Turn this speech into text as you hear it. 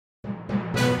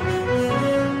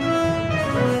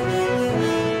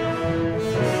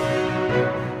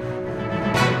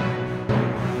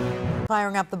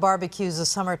firing up the barbecue is a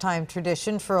summertime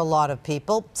tradition for a lot of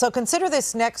people. So consider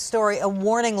this next story a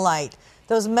warning light.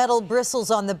 Those metal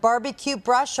bristles on the barbecue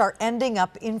brush are ending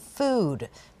up in food.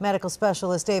 Medical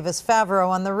specialist Davis Favreau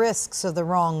on the risks of the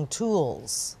wrong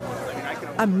tools.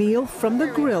 A meal from the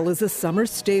grill is a summer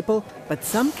staple, but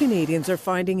some Canadians are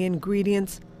finding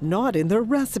ingredients not in their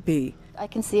recipe. I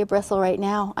can see a bristle right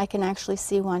now. I can actually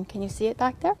see one. Can you see it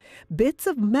back there? Bits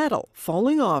of metal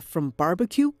falling off from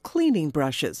barbecue cleaning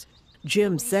brushes.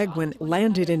 Jim Seguin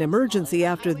landed in emergency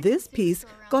after this piece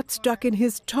got stuck in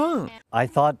his tongue. I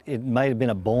thought it might have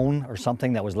been a bone or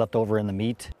something that was left over in the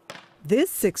meat. This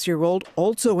 6-year-old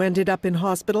also ended up in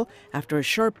hospital after a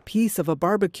sharp piece of a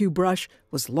barbecue brush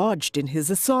was lodged in his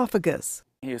esophagus.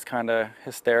 He was kind of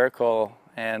hysterical,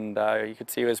 and you could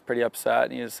see he was pretty upset,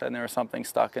 and he was saying there was something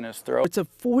stuck in his throat. It's of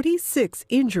 46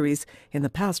 injuries in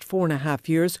the past 4.5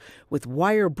 years, with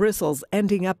wire bristles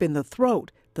ending up in the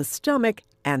throat, the stomach,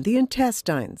 and the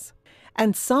intestines.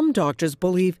 And some doctors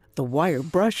believe the wire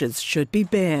brushes should be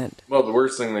banned. Well, the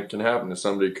worst thing that can happen is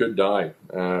somebody could die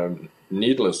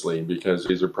needlessly, because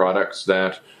these are products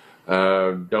that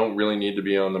don't really need to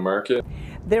be on the market.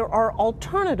 There are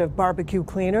alternative barbecue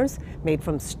cleaners made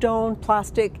from stone,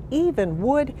 plastic, even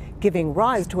wood, giving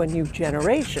rise to a new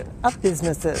generation of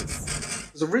businesses.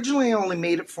 Originally, I only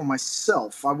made it for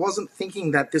myself. I wasn't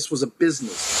thinking that this was a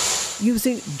business.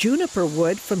 Using juniper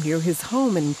wood from near his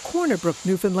home in Corner Brook,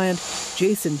 Newfoundland,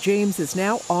 Jason James is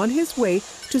now on his way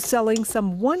to selling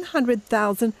some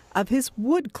 100,000 of his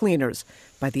wood cleaners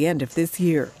by the end of this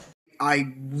year.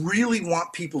 I really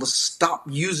want people to stop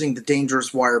using the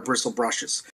dangerous wire bristle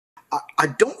brushes. I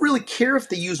don't really care if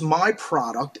they use my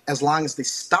product as long as they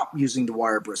stop using the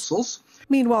wire bristles.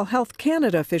 Meanwhile, Health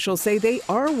Canada officials say they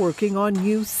are working on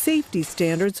new safety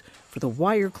standards for the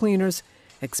wire cleaners,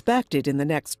 expected in the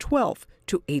next 12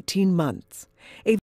 to 18 months.